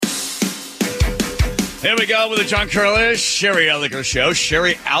Here we go with the John Curlish, Sherry Elliker Show.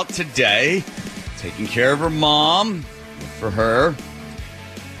 Sherry out today, taking care of her mom. Good for her.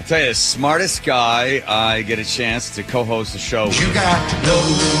 I'll tell you, the smartest guy I get a chance to co-host the show with. You got to know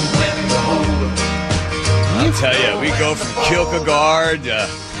when to hold 'em. I'll tell you, we go from Kierkegaard to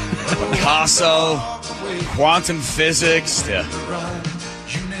Picasso, quantum physics to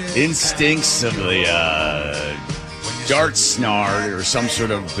instincts of the dart snarl or some sort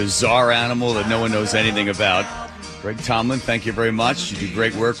of bizarre animal that no one knows anything about. Greg Tomlin, thank you very much. You do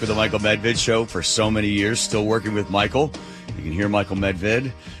great work with the Michael Medved Show for so many years, still working with Michael. You can hear Michael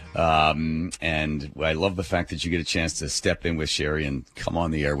Medved. And I love the fact that you get a chance to step in with Sherry and come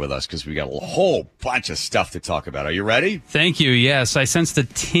on the air with us because we got a whole bunch of stuff to talk about. Are you ready? Thank you. Yes, I sensed a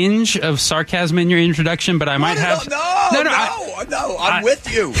tinge of sarcasm in your introduction, but I might have... No, I'm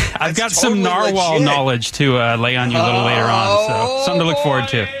with you. I've got some narwhal knowledge to lay on you a little later on, so something to look forward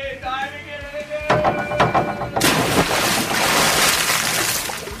to.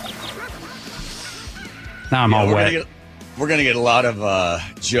 Now I'm all wet. We're going to get a lot of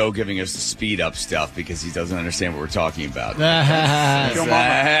Joe giving us the speed up stuff because he doesn't understand what we're talking about. All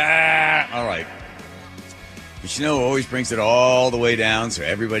right. But you know who always brings it all the way down so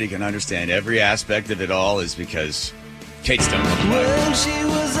everybody can understand every aspect of it all is because Kate Stone.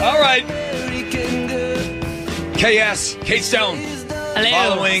 All right. KS, Kate Stone. Hello.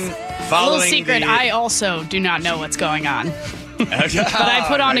 Following little secret, I also do not know what's going on. But I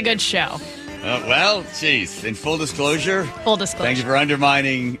put on a good show. Well, geez, in full disclosure. Thank you for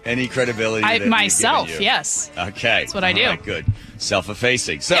undermining any credibility. Myself, yes. Okay. That's what I do. Right, good.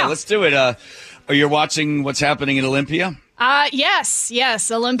 Self-effacing. So let's do it. You're watching what's happening in Olympia? Yes.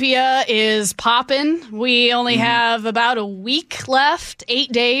 Olympia is popping. We only have about a week left,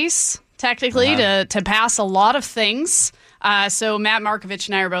 8 days, technically, to pass a lot of things. So Matt Markovich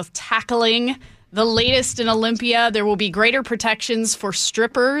and I are both tackling the latest in Olympia. There will be greater protections for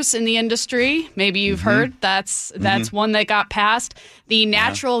strippers in the industry. Maybe you've heard that's one that got passed. The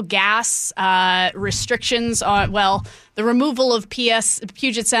natural gas restrictions on, the removal of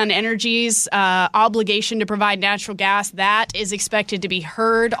Puget Sound Energy's obligation to provide natural gas, that is expected to be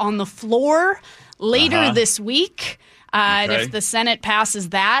heard on the floor later this week. And if the Senate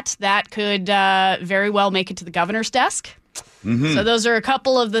passes that could very well make it to the governor's desk. So those are a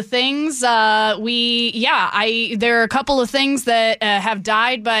couple of the things. There are a couple of things that have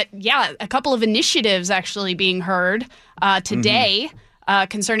died, but a couple of initiatives actually being heard today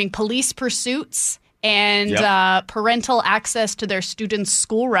concerning police pursuits and parental access to their students'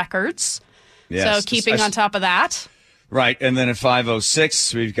 school records. Yes. So keeping on top of that. Right. And then at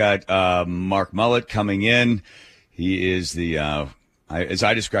 5:06, we've got Mark Mullet coming in. He is the... as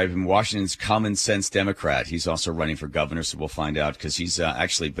I describe him, Washington's common sense Democrat. He's also running for governor, so we'll find out because he's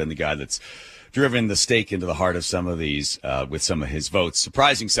actually been the guy that's driven the stake into the heart of some of these with some of his votes,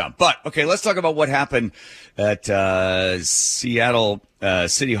 surprising some. But, okay, let's talk about what happened at Seattle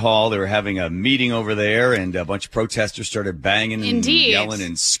City Hall. They were having a meeting over there, and a bunch of protesters started banging and yelling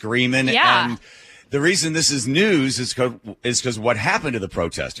and screaming. Yeah. And the reason this is news is because what happened to the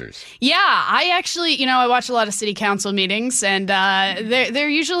protesters. Yeah, I actually, I watch a lot of city council meetings, and they're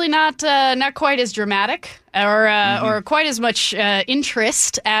usually not quite as dramatic or quite as much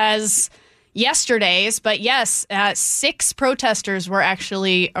interest as yesterday's. But yes, 6 protesters were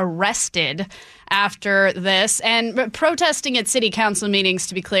actually arrested after this. And protesting at city council meetings,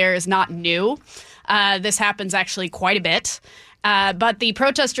 to be clear, is not new. This happens actually quite a bit. But the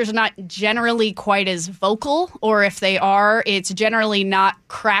protesters are not generally quite as vocal, or if they are, it's generally not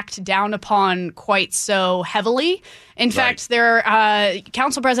cracked down upon quite so heavily. In fact,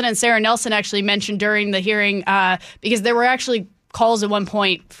 Council President Sarah Nelson actually mentioned during the hearing, because there were actually calls at one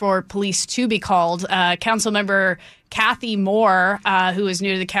point for police to be called. Council member Kathy Moore, who is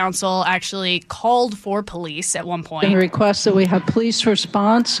new to the council, actually called for police at one point. And requests that we have police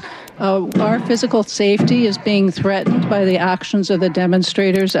response. Our physical safety is being threatened by the actions of the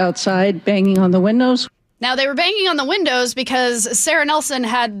demonstrators outside banging on the windows. Now, they were banging on the windows because Sarah Nelson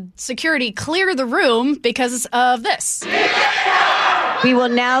had security clear the room because of this. We will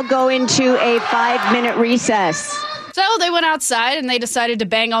now go into a 5-minute recess. So they went outside and they decided to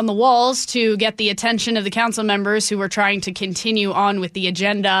bang on the walls to get the attention of the council members who were trying to continue on with the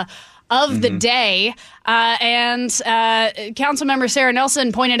agenda of the day. And Councilmember Sarah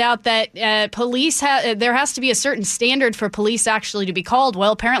Nelson pointed out that there has to be a certain standard for police actually to be called.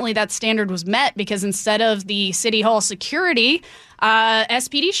 Well, apparently that standard was met because instead of the City Hall security,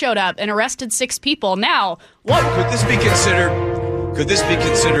 SPD showed up and arrested 6 people. Now, what could this be considered? Could this be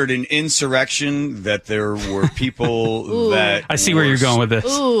considered an insurrection, that there were people that I see where you're going with this.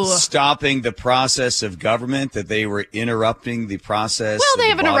 stopping the process of government, that they were interrupting the process? Well,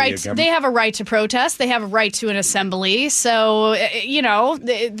 they of have the a body right. of government? They have a right to protest. They have a right to an assembly. So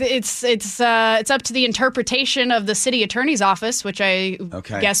it's up to the interpretation of the city attorney's office, which I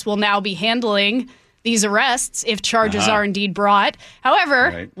guess will now be handling these arrests if charges are indeed brought.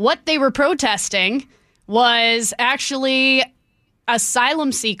 However, what they were protesting was actually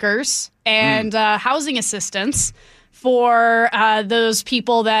asylum seekers and housing assistance for those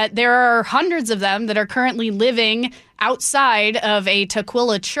people that there are hundreds of them that are currently living outside of a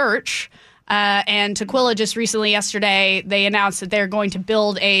Tukwila church. And Tukwila just recently, yesterday, they announced that they're going to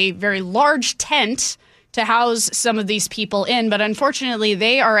build a very large tent to house some of these people in. But unfortunately,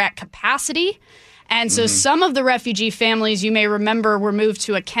 they are at capacity. And so some of the refugee families, you may remember, were moved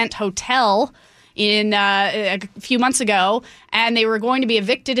to a Kent hotel in a few months ago, and they were going to be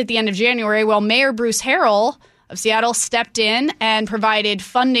evicted at the end of January. Well, Mayor Bruce Harrell of Seattle stepped in and provided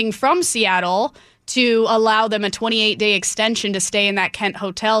funding from Seattle to allow them a 28-day extension to stay in that Kent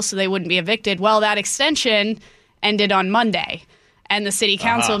hotel so they wouldn't be evicted. Well, that extension ended on Monday, and the city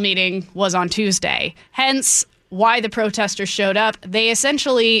council meeting was on Tuesday. Hence, why the protesters showed up. They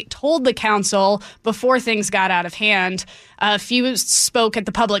essentially told the council before things got out of hand. A few spoke at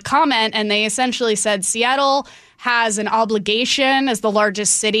the public comment, and they essentially said Seattle has an obligation as the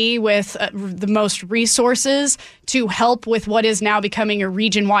largest city with the most resources to help with what is now becoming a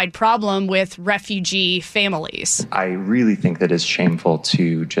region-wide problem with refugee families. I really think that it's shameful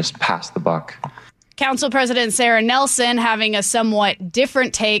to just pass the buck. Council President Sarah Nelson having a somewhat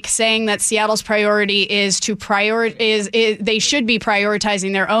different take, saying that Seattle's priority is to they should be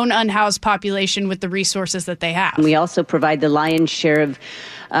prioritizing their own unhoused population with the resources that they have. We also provide the lion's share of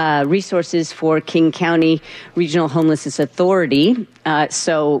resources for King County Regional Homelessness Authority.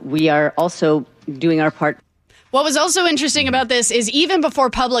 So we are also doing our part. What was also interesting about this is even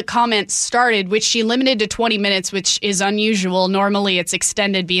before public comment started, which she limited to 20 minutes, which is unusual. Normally it's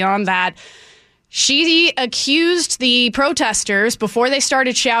extended beyond that. She accused the protesters, before they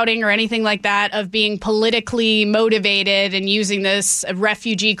started shouting or anything like that, of being politically motivated and using this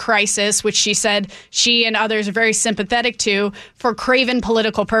refugee crisis, which she said she and others are very sympathetic to, for craven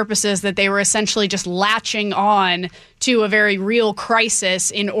political purposes, that they were essentially just latching on to a very real crisis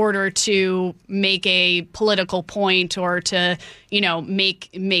in order to make a political point or to,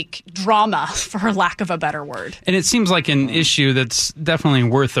 make drama, for lack of a better word. And it seems like an issue that's definitely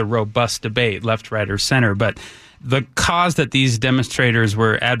worth a robust debate, left, right, or center. But the cause that these demonstrators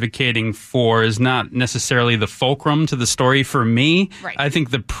were advocating for is not necessarily the fulcrum to the story for me. Right. I think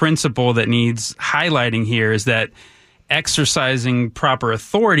the principle that needs highlighting here is that exercising proper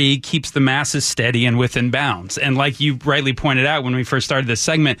authority keeps the masses steady and within bounds. And like you rightly pointed out when we first started this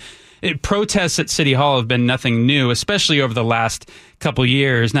segment, protests at City Hall have been nothing new, especially over the last couple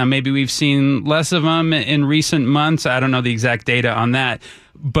years. Now, maybe we've seen less of them in recent months. I don't know the exact data on that.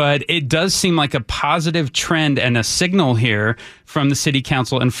 But it does seem like a positive trend and a signal here from the city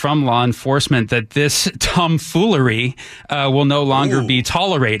council and from law enforcement that this tomfoolery will no longer be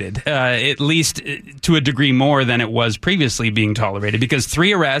tolerated, at least to a degree more than it was previously being tolerated. Because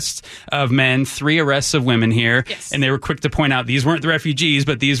 3 arrests of men, 3 arrests of women here, and they were quick to point out these weren't the refugees,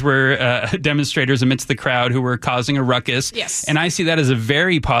 but these were demonstrators amidst the crowd who were causing a ruckus. Yes. And I see that as a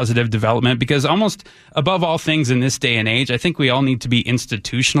very positive development because almost above all things in this day and age, I think we all need to be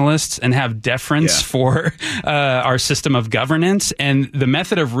institutionalists and have deference for our system of governance. And the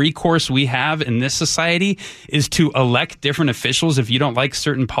method of recourse we have in this society is to elect different officials if you don't like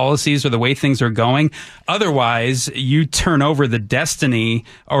certain policies or the way things are going. Otherwise, you turn over the destiny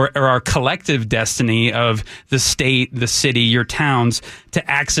or our collective destiny of the state, the city, your towns to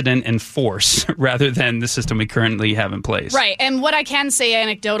accident and force rather than the system we currently have in place. Right. And what I can say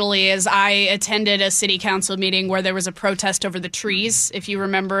anecdotally is I attended a city council meeting where there was a protest over the trees. If you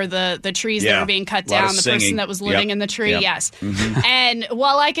remember the trees that were being cut down, the person that was living in the tree. Yes. Mm-hmm. And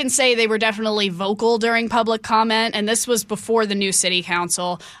while I can say they were definitely vocal during public comment, and this was before the new city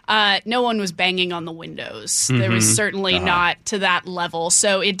council, no one was banging on the windows. Mm-hmm. There was certainly not to that level.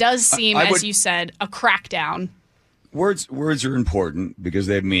 So it does seem, as you said, a crackdown. Words are important because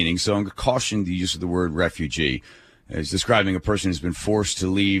they have meaning. So I'm cautioning the use of the word refugee as describing a person who's been forced to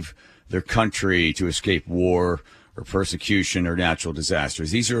leave their country to escape war or persecution or natural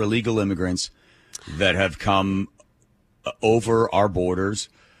disasters. These are illegal immigrants that have come over our borders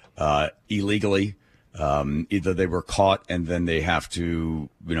illegally. Either they were caught and then they have to,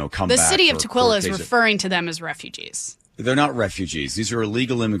 come back. The city of Tukwila is referring to them as refugees. They're not refugees. These are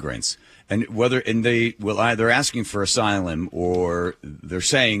illegal immigrants. And they're asking for asylum, or they're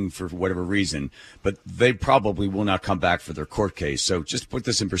saying for whatever reason, but they probably will not come back for their court case. So just to put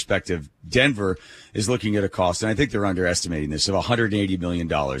this in perspective, Denver is looking at a cost, and I think they're underestimating this, of $180 million.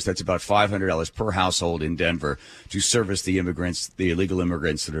 That's about $500 per household in Denver to service the illegal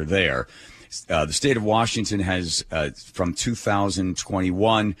immigrants that are there. The state of Washington has, from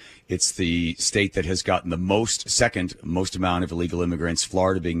 2021, it's the state that has gotten the second most amount of illegal immigrants,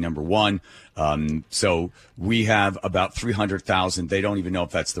 Florida being number one. So we have about 300,000. They don't even know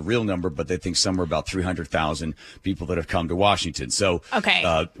if that's the real number, but they think somewhere about 300,000 people that have come to Washington. So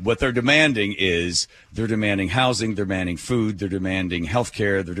what they're demanding is they're demanding housing, they're demanding food, they're demanding health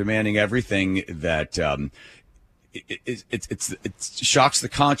care, they're demanding everything that it shocks the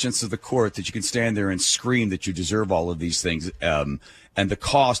conscience of the court that you can stand there and scream that you deserve all of these things. And the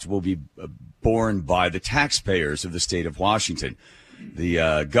cost will be borne by the taxpayers of the state of Washington.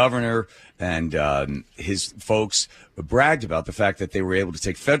 The governor and his folks bragged about the fact that they were able to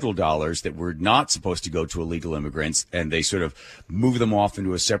take federal dollars that were not supposed to go to illegal immigrants, and they sort of moved them off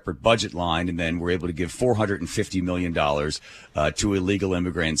into a separate budget line, and then were able to give $450 million to illegal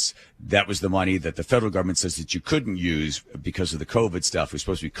immigrants. That was the money that the federal government says that you couldn't use because of the COVID stuff. It was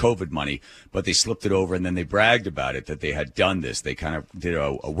supposed to be COVID money, but they slipped it over, and then they bragged about it, that they had done this. They kind of did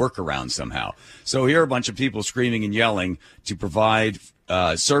a workaround somehow. So here are a bunch of people screaming and yelling to provide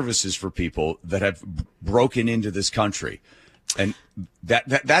services for people that have broken into this country. And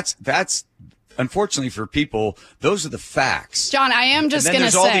that's unfortunately for people, those are the facts. John, I am just going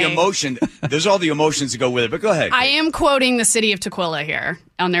to say. There's all the emotions that go with it, but go ahead. I am quoting the city of Tukwila here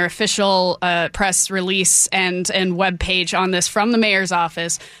on their official press release and webpage on this from the mayor's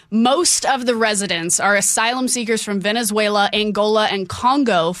office. Most of the residents are asylum seekers from Venezuela, Angola, and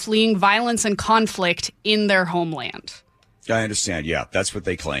Congo fleeing violence and conflict in their homeland. I understand. Yeah, that's what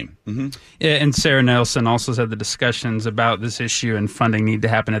they claim. Mm-hmm. Yeah, and Sarah Nelson also said the discussions about this issue and funding need to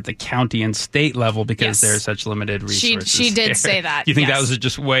happen at the county and state level because there are such limited resources. She did say that. You think that was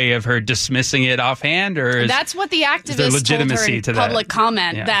just a way of her dismissing it offhand, or that's what the activists told her in public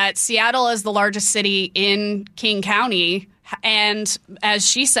comment, that Seattle is the largest city in King County. And as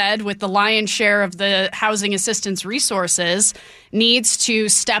she said, with the lion's share of the housing assistance resources, needs to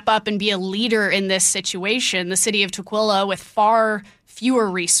step up and be a leader in this situation. The city of Tukwila, with far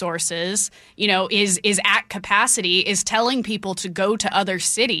fewer resources, is at capacity, is telling people to go to other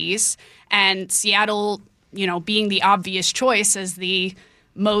cities. And Seattle, being the obvious choice as the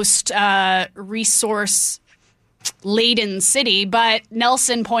most resource laden city, but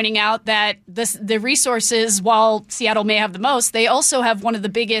Nelson pointing out that the resources, while Seattle may have the most, they also have one of the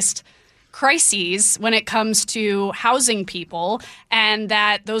biggest crises when it comes to housing people, and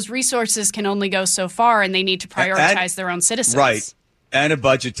that those resources can only go so far, and they need to prioritize their own citizens. Right. And a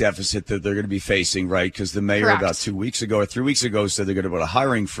budget deficit that they're going to be facing, right? Because the mayor about 2 weeks ago or 3 weeks ago said they're going to put a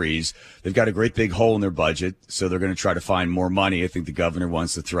hiring freeze. They've got a great big hole in their budget, so they're going to try to find more money. I think the governor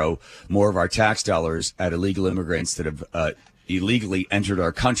wants to throw more of our tax dollars at illegal immigrants that have illegally entered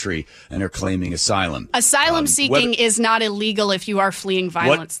our country and are claiming asylum. Asylum seeking is not illegal if you are fleeing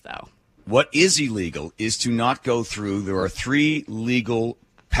violence, though. What is illegal is to not go through. There are 3 legal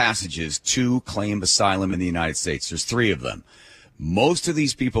passages to claim asylum in the United States. There's 3 of them. Most of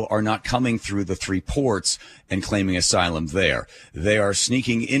these people are not coming through the 3 ports and claiming asylum there. They are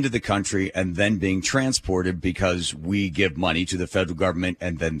sneaking into the country and then being transported because we give money to the federal government,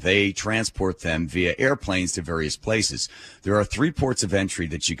 and then they transport them via airplanes to various places. There are 3 ports of entry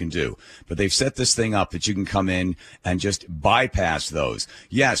that you can do, but they've set this thing up that you can come in and just bypass those.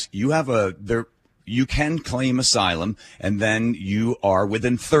 Yes, you can claim asylum, and then you are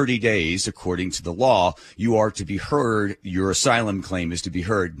within 30 days, according to the law, you are to be heard. Your asylum claim is to be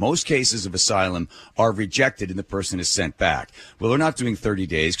heard. Most cases of asylum are rejected and the person is sent back. Well, they're not doing 30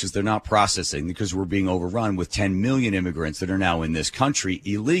 days because they're not processing, because we're being overrun with 10 million immigrants that are now in this country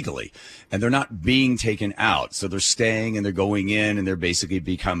illegally, and they're not being taken out. So they're staying and they're going in, and they're basically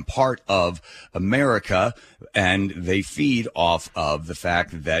become part of America, and they feed off of the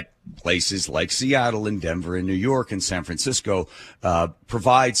fact that places like Seattle and Denver and New York and San Francisco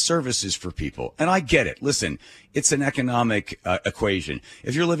provide services for people. And I get it. Listen, it's an economic equation.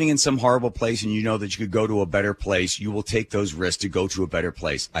 If you're living in some horrible place and you know that you could go to a better place, you will take those risks to go to a better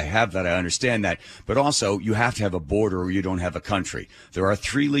place. I have that. I understand that. But also, you have to have a border or you don't have a country. There are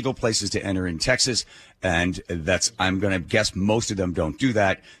 3 legal places to enter in Texas, and I'm going to guess most of them don't do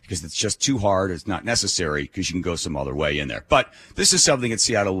that because it's just too hard. It's not necessary because you can go some other way in there. But this is something that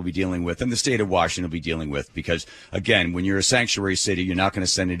Seattle will be be dealing with, and the state of Washington will be dealing with, because, again, when you're a sanctuary city, you're not going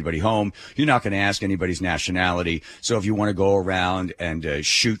to send anybody home. You're not going to ask anybody's nationality. So if you want to go around and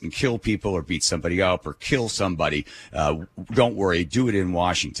shoot and kill people or beat somebody up or kill somebody, don't worry. Do it in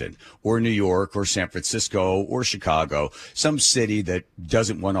Washington or New York or San Francisco or Chicago, some city that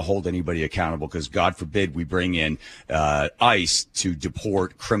doesn't want to hold anybody accountable, because God forbid we bring in ICE to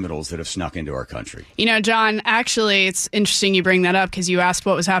deport criminals that have snuck into our country. You know, John, actually, it's interesting you bring that up, because you asked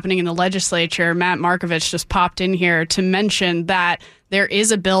what was happening in the legislature. Matt Markovich just popped in here to mention that there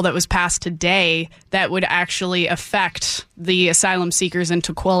is a bill that was passed today that would actually affect the asylum seekers in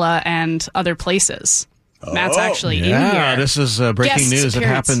Tukwila and other places. Matt's actually in here. Yeah, this is breaking news. It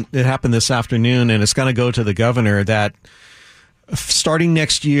happened this afternoon, and it's going to go to the governor that starting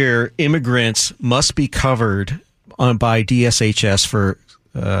next year, immigrants must be covered by DSHS for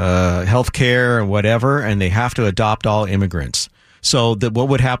health care and whatever, and they have to adopt all immigrants. So that what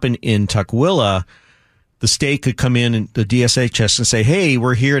would happen in Tukwila, the state could come in, and the DSHS, and say, hey,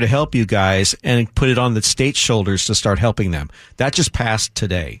 we're here to help you guys, and put it on the state's shoulders to start helping them. That just passed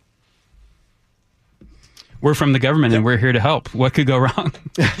today. We're from the government, and we're here to help. What could go wrong?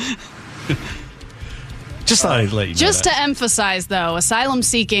 Just thought I'd let you know Just that. to emphasize, though, asylum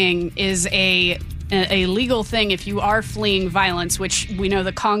seeking is a legal thing if you are fleeing violence, which we know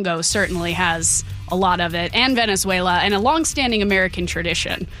the Congo certainly has a lot of it, and Venezuela, and a longstanding American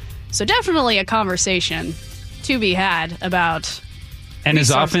tradition. So definitely a conversation to be had about. And as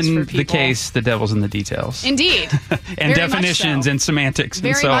often for the people. case, the devil's in the details. Indeed. And Very definitions much so. and semantics and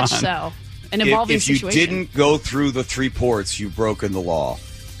Very so much on. so. An evolving If you situation. didn't go through the 3 ports, you've broken the law.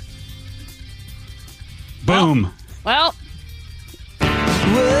 Boom. Well,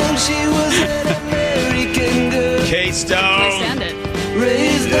 When she was an American girl, K-Stone, place to end it.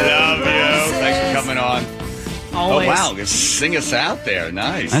 raised love up you. Thanks for coming on. Always. Oh, wow. Just sing us out there.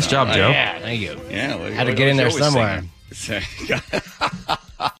 Nice. Nice job, All Joe. Yeah, thank you. Yeah. Had to get in there somewhere.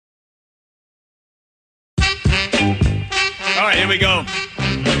 All right, here we go.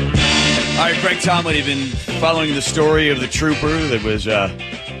 All right, Greg Tomlin, you've been following the story of the trooper that was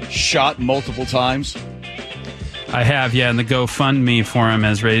shot multiple times. I have, yeah, and the GoFundMe for him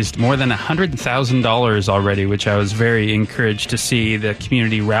has raised more than $100,000 already, which I was very encouraged to see the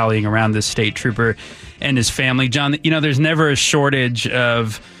community rallying around this state trooper and his family. John, you know, there's never a shortage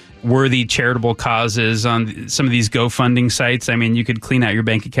of worthy charitable causes on some of these GoFunding sites. I mean, you could clean out your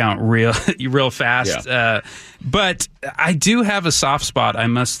bank account real fast. Yeah. But I do have a soft spot, I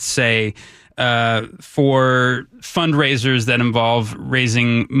must say, for fundraisers that involve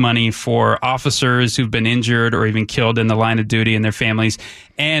raising money for officers who've been injured or even killed in the line of duty and their families,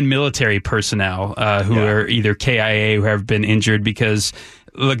 and military personnel who are either KIA who have been injured, because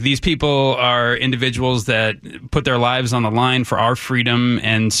look, these people are individuals that put their lives on the line for our freedom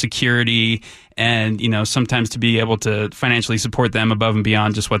and security, and, you know, sometimes to be able to financially support them above and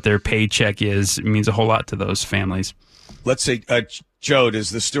beyond just what their paycheck is, it means a whole lot to those families. Let's say, Joe,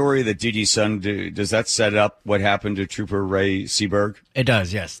 does the story that Dee Dee's son, does that set up what happened to Trooper Ray Seaberg? It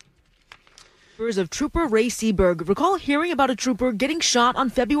does, yes. Of Trooper Ray Seaberg recall hearing about a trooper getting shot on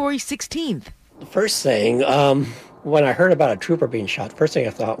February 16th. First thing, when I heard about a trooper being shot, first thing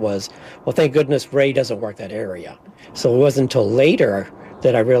I thought was, well, thank goodness Ray doesn't work that area. So it wasn't until later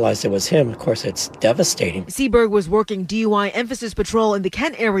that I realized it was him. Of course, it's devastating. Seaberg was working DUI emphasis patrol in the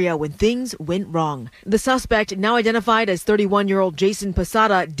Kent area when things went wrong. The suspect, now identified as 31-year-old Jason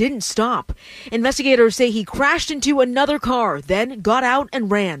Posada, didn't stop. Investigators say he crashed into another car, then got out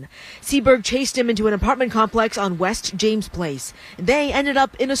and ran. Seaberg chased him into an apartment complex on West James Place. They ended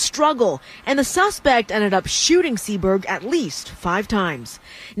up in a struggle, and the suspect ended up shooting Seaberg at least 5 times.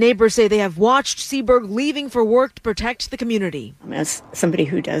 Neighbors say they have watched Seaberg leaving for work to protect the community. As somebody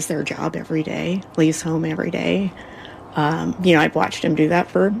who does their job every day, leaves home every day, I've watched him do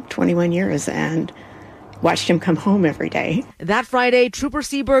that for 21 years and watched him come home every day. That Friday, Trooper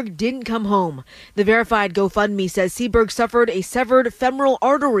Seaberg didn't come home. The verified GoFundMe says Seaberg suffered a severed femoral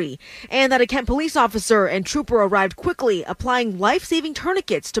artery and that a Kent police officer and trooper arrived quickly, applying life-saving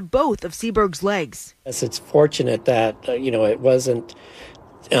tourniquets to both of Seaberg's legs. Yes, it's fortunate that, it wasn't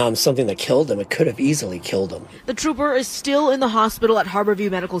something that killed him. It could have easily killed him. The trooper is still in the hospital at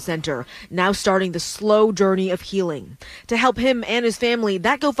Harborview Medical Center, now starting the slow journey of healing. To help him and his family,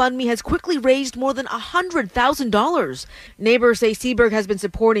 that GoFundMe has quickly raised more than $100,000. Neighbors say Seaberg has been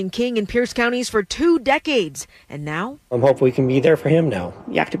supporting King and Pierce counties for 2 decades, and now I'm hoping we can be there for him now.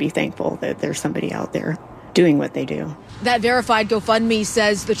 You have to be thankful that there's somebody out there doing what they do. That verified GoFundMe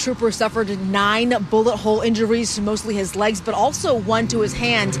says the trooper suffered 9 bullet hole injuries to mostly his legs, but also one to his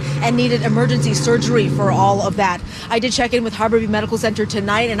hand, and needed emergency surgery for all of that. I did check in with Harborview Medical Center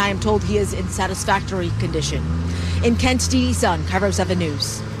tonight, and I am told he is in satisfactory condition. In Kent, Dee Sun, KIRO 7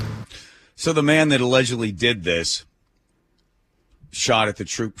 News. So the man that allegedly did this shot at the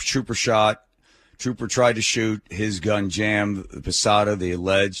trooper shot. Trooper tried to shoot. His gun jammed. Posada, the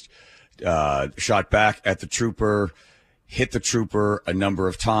alleged, shot back at the trooper, hit the trooper a number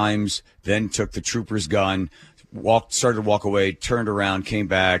of times, then took the trooper's gun, started to walk away, turned around, came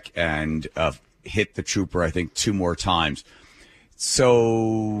back, and hit the trooper, I think, 2 more times.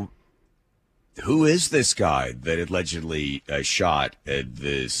 So who is this guy that allegedly shot at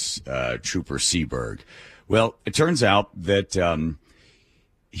this trooper Seberg? Well, it turns out that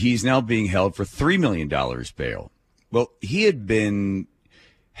he's now being held for $3 million bail. Well, he had been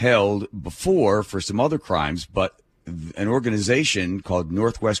held before for some other crimes, but an organization called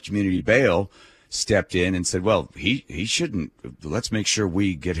Northwest Community Bail stepped in and said, well, he shouldn't. Let's make sure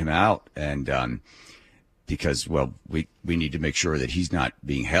we get him out. And because, well, we need to make sure that he's not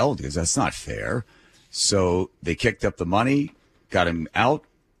being held, because that's not fair. So they kicked up the money, got him out,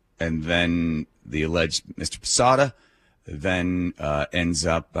 and then the alleged Mr. Posada then ends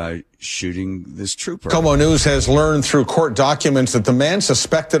up shooting this trooper. KOMO News has learned through court documents that the man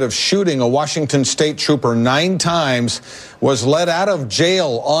suspected of shooting a Washington State trooper 9 times was let out of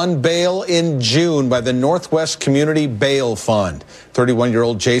jail on bail in June by the Northwest Community Bail Fund.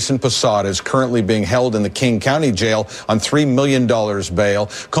 31-year-old Jason Posada is currently being held in the King County Jail on $3 million bail.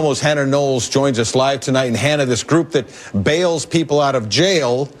 KOMO's Hannah Knowles joins us live tonight. And Hannah, this group that bails people out of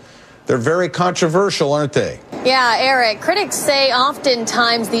jail, they're very controversial, aren't they? Yeah, Eric, critics say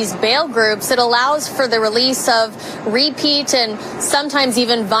oftentimes these bail groups, it allows for the release of repeat and sometimes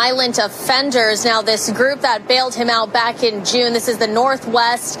even violent offenders. Now, this group that bailed him out back in June, this is the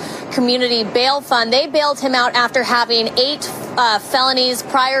Northwest Community Bail Fund. They bailed him out after having 8 felonies,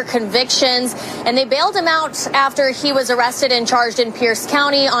 prior convictions, and they bailed him out after he was arrested and charged in Pierce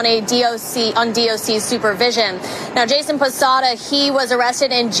County on DOC supervision. Now, Jason Posada, he was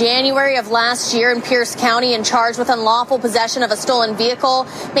arrested in January of last year in Pierce County and charged with unlawful possession of a stolen vehicle,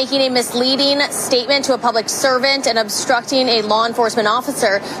 making a misleading statement to a public servant, and obstructing a law enforcement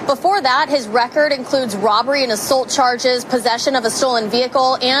officer. Before that, his record includes robbery and assault charges, possession of a stolen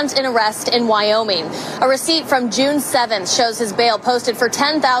vehicle, and an arrest in Wyoming. A receipt from June 7th shows his bail posted for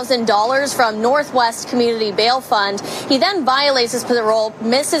 $10,000 from Northwest Community Bail Fund. He then violates his parole,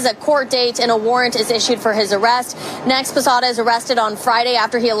 misses a court date, and a warrant is issued for his arrest. Next, Posada is arrested on Friday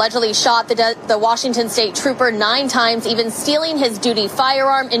after he allegedly shot the Washington State trooper 9 times, even stealing his duty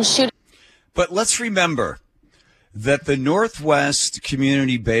firearm and shooting. But let's remember that the Northwest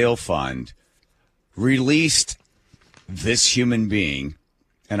Community Bail Fund released this human being,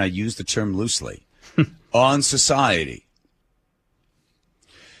 and I use the term loosely, on society.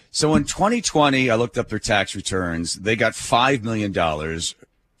 So in 2020, I looked up their tax returns. They got $5 million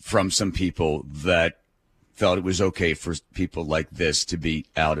from some people that felt it was okay for people like this to be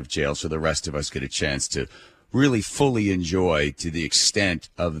out of jail, so the rest of us get a chance to really fully enjoy to the extent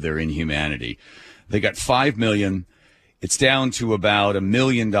of their inhumanity. They got $5 million. It's down to about $1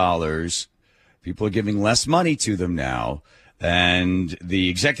 million. People are giving less money to them now. And the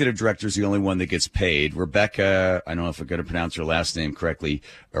executive director is the only one that gets paid. Rebecca, I don't know if I'm going to pronounce her last name correctly,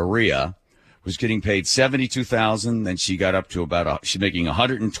 Aria, was getting paid $72,000. Then she got up to she's making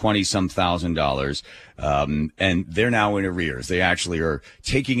 $120-some thousand. And they're now in arrears. They actually are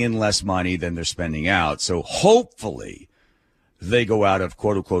taking in less money than they're spending out. So hopefully they go out of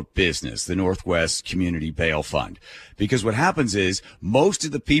quote unquote business, the Northwest Community Bail Fund. Because what happens is most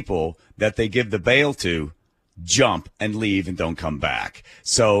of the people that they give the bail to jump and leave and don't come back.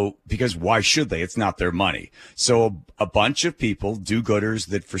 So, because why should they? It's not their money. So a bunch of people, do-gooders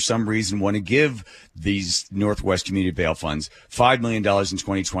that for some reason want to give these Northwest Community Bail Funds $5 million in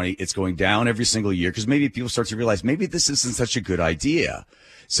 2020. It's going down every single year because maybe people start to realize maybe this isn't such a good idea.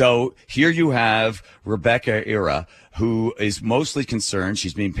 So here you have Rebecca Ira, who is mostly concerned.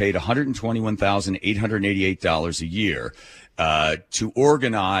 She's being paid $121,888 a year to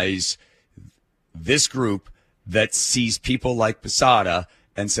organize this group that sees people like Posada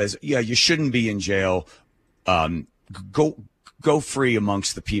and says, yeah, you shouldn't be in jail. Go free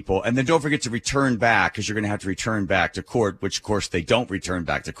amongst the people. And then don't forget to return back, because you're going to have to return back to court, which, of course, they don't return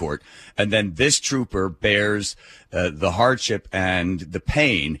back to court. And then this trooper bears the hardship and the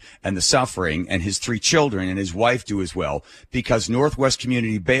pain and the suffering, and his 3 children and his wife do as well, because Northwest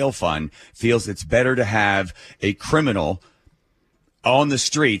Community Bail Fund feels it's better to have a criminal on the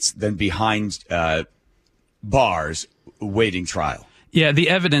streets than behind bars waiting trial. Yeah, the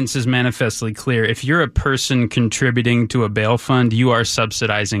evidence is manifestly clear. If you're a person contributing to a bail fund, you are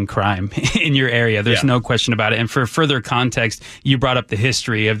subsidizing crime in your area. There's no question about it. And for further context, you brought up the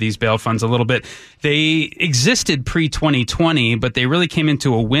history of these bail funds a little bit. They existed pre-2020, but they really came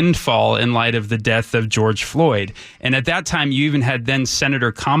into a windfall in light of the death of George Floyd. And at that time, you even had then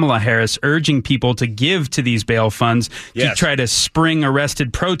Senator Kamala Harris urging people to give to these bail funds to try to spring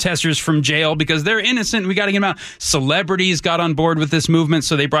arrested protesters from jail because they're innocent. We got to get them out. Celebrities got on board with this movement,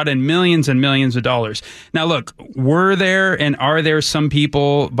 so they brought in millions and millions of dollars. Now, look, were there and are there some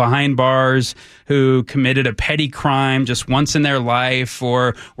people behind bars who committed a petty crime just once in their life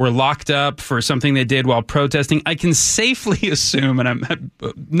or were locked up for something they did while protesting? I can safely assume, and I'm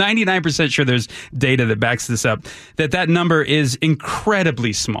 99% sure there's data that backs this up, that number is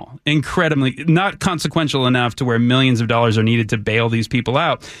incredibly small, incredibly not consequential enough to where millions of dollars are needed to bail these people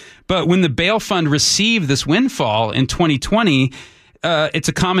out. But when the bail fund received this windfall in 2020, it's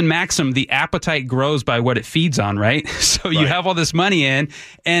a common maxim. The appetite grows by what it feeds on, right? So you have all this money in,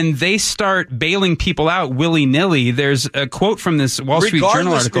 and they start bailing people out willy-nilly. There's a quote from this Wall Street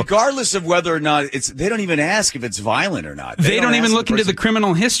Journal article. Regardless of whether or not they don't even ask if it's violent or not. They don't even look into the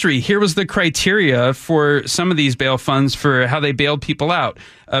criminal history. Here was the criteria for some of these bail funds for how they bailed people out.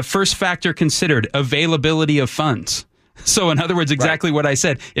 First factor considered, availability of funds. So, in other words, exactly what I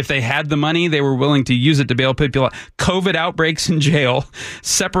said. If they had the money, they were willing to use it to bail people out. COVID outbreaks in jail,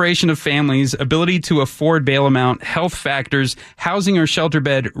 separation of families, ability to afford bail amount, health factors, housing or shelter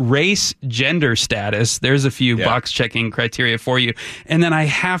bed, race, gender status. There's a few box-checking criteria for you. And then I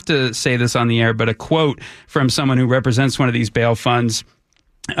have to say this on the air, but a quote from someone who represents one of these bail funds.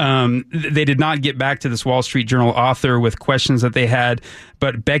 They did not get back to this Wall Street Journal author with questions that they had,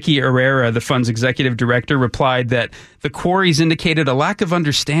 but Becky Herrera, the fund's executive director, replied that the quarries indicated a lack of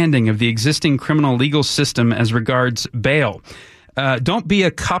understanding of the existing criminal legal system as regards bail. Don't be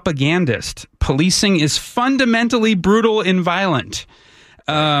a propagandist. Policing is fundamentally brutal and violent.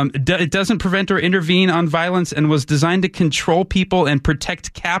 It doesn't prevent or intervene on violence and was designed to control people and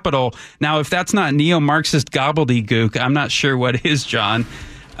protect capital. Now, if that's not neo-Marxist gobbledygook, I'm not sure what is, John.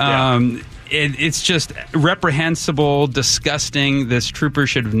 It's just reprehensible, disgusting. This trooper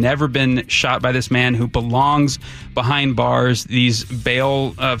should have never been shot by this man who belongs behind bars. These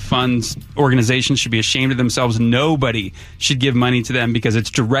bail funds organizations should be ashamed of themselves. Nobody should give money to them because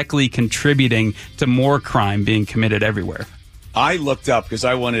it's directly contributing to more crime being committed everywhere. I looked up because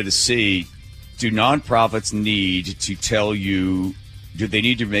I wanted to see, do nonprofits need to tell you, do they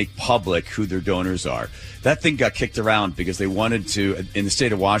need to make public who their donors are? That thing got kicked around because they wanted to, in the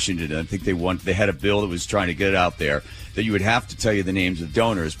state of Washington, I think they had a bill that was trying to get it out there that you would have to tell you the names of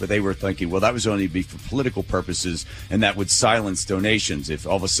donors, but they were thinking, well, that was only be for political purposes, and that would silence donations. If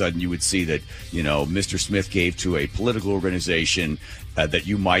all of a sudden you would see that, Mr. Smith gave to a political organization that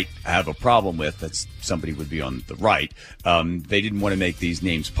you might have a problem with, that somebody would be on the right. They didn't want to make these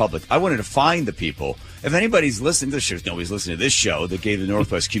names public. I wanted to find the people. If anybody's listening to this show, nobody's listening to this show that gave the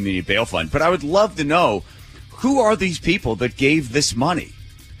Northwest Community Bail Fund, but I would love to know, who are these people that gave this money?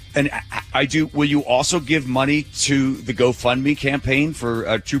 And will you also give money to the GoFundMe campaign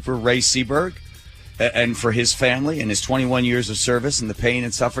for Trooper Ray Seberg and for his family and his 21 years of service and the pain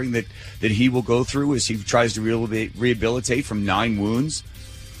and suffering that he will go through as he tries to rehabilitate from 9 wounds?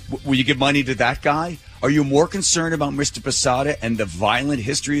 Will you give money to that guy? Are you more concerned about Mr. Posada and the violent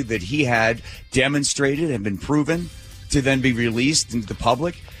history that he had demonstrated and been proven to then be released into the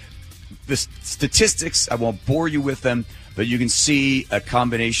public? The statistics, I won't bore you with them, but you can see a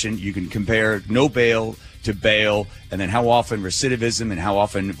combination. You can compare no bail to bail, and then how often recidivism and how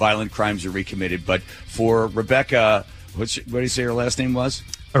often violent crimes are recommitted. But for Rebecca, what do you say her last name was?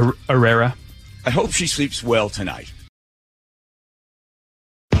 Herrera. I hope she sleeps well tonight.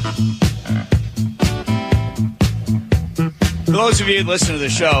 For those of you who listen to the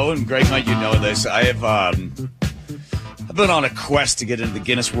show, and Greg might know this, I've been on a quest to get into the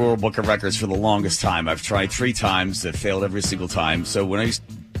Guinness World Book of Records for the longest time. I've tried 3 times. I've failed every single time. So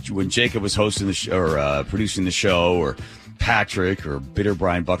when Jacob was hosting the show or producing the show, or Patrick or Bitter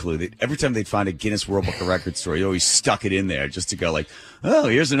Brian Buckaloo, every time they'd find a Guinness World Book of Records story, he always stuck it in there just to go like, oh,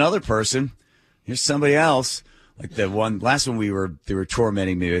 here's another person. Here's somebody else. Like the last one they were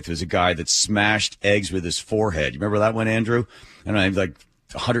tormenting me with was a guy that smashed eggs with his forehead. You remember that one, Andrew? And I'm like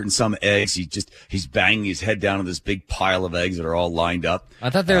 100 and some eggs. He's banging his head down on this big pile of eggs that are all lined up. I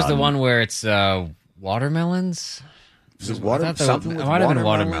thought there was the one where it's watermelons. Is it water? Something with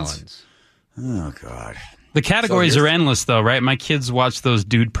watermelons. Oh God. The categories are endless, though, right? My kids watch those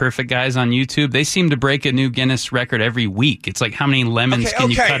Dude Perfect guys on YouTube. They seem to break a new Guinness record every week. It's like, how many lemons can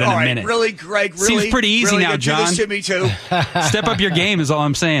you cut in a minute? Really, Greg, really? Seems pretty easy really now, do John. this to me, too. Step up your game is all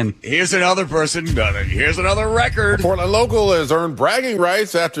I'm saying. Here's another person. Here's another record. A Portland local has earned bragging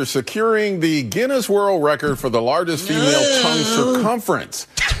rights after securing the Guinness World Record for the largest female tongue circumference.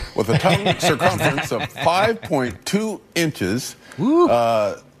 With a tongue circumference of 5.2 inches,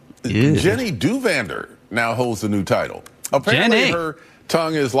 Jenny Duvander now holds the new title. Apparently, her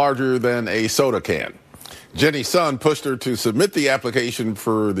tongue is larger than a soda can. Jenny's son pushed her to submit the application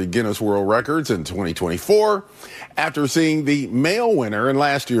for the Guinness World Records in 2024 after seeing the male winner in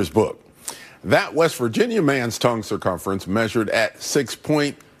last year's book. That West Virginia man's tongue circumference measured at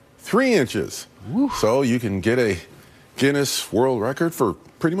 6.3 inches. So you can get a Guinness World Record for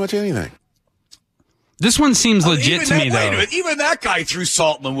pretty much anything. This one seems legit to me, though. Even that guy threw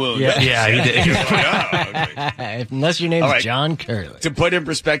salt in the wound. Yeah, he did. Unless your name's right. John Curley. To put in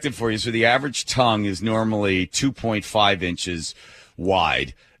perspective for you, so the average tongue is normally 2.5 inches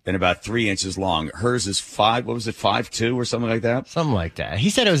wide and about 3 inches long. Hers is 5'2" or something like that? Something like that.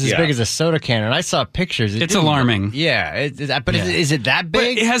 He said it was as big as a soda can, and I saw pictures. It's alarming. Yeah. Is it that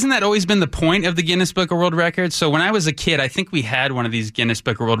big? But hasn't that always been the point of the Guinness Book of World Records? So when I was a kid, I think we had one of these Guinness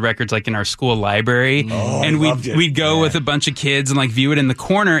Book of World Records like in our school library. And we'd go with a bunch of kids and like view it in the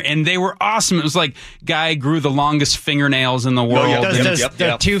corner, and they were awesome. It was like guy grew the longest fingernails in the world.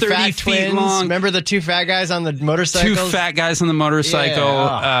 The two 30 fat feet twins. long. Remember the two fat guys on the motorcycles? Two fat guys on the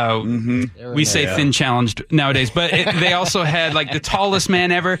motorcycle. Yeah. We say thin challenged nowadays, but they also had like the tallest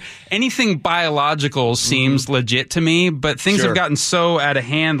man ever. Anything biological seems legit to me, but things have gotten so out of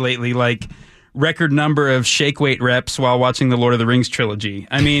hand lately, like record number of shake weight reps while watching the Lord of the Rings trilogy.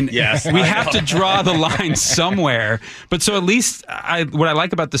 I mean, we have to draw the line somewhere. But so at least what I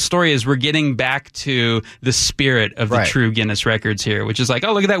like about the story is we're getting back to the spirit of the true Guinness records here, which is like,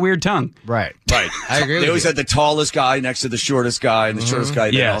 oh, look at that weird tongue. Right. I agree. They always had the tallest guy next to the shortest guy, and the shortest guy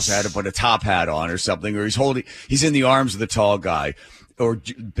then also had to put a top hat on or something, or he's in the arms of the tall guy, or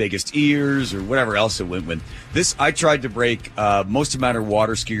biggest ears, or whatever else it went with. This, I tried to break most amount of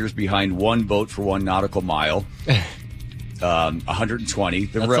water skiers behind one boat for 1 nautical mile. 120.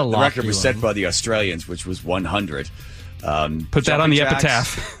 The record was set by the Australians, which was 100. Put that on the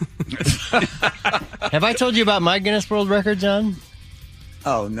epitaph. Have I told you about my Guinness World Record, John?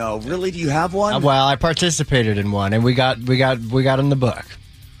 Oh no, really? Do you have one? Well, I participated in one, and we got in the book.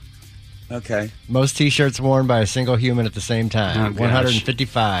 Okay. Most T-shirts worn by a single human at the same time.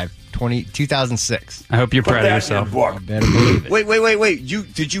 155. 2006. I hope you're proud of yourself. Better believe it.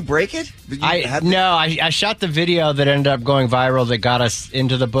 Wait. Did you break it? I shot the video that ended up going viral that got us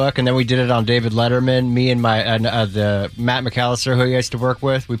into the book, and then we did it on David Letterman. Me and the Matt McAllister, who I used to work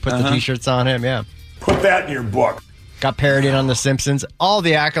with, we put the T-shirts on him. Yeah. Put that in your book. Got parodied on The Simpsons. All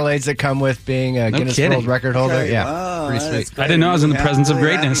the accolades that come with being a Guinness World Record holder. Okay. Yeah, wow, pretty sweet. I didn't know I was in the presence of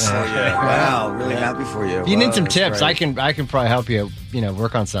greatness. Wow, really happy for you. If you need some tips, I can probably help you.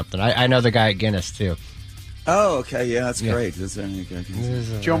 Work on something. I know the guy at Guinness too. Oh, okay, yeah, that's great. That's,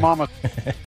 Joe Mama.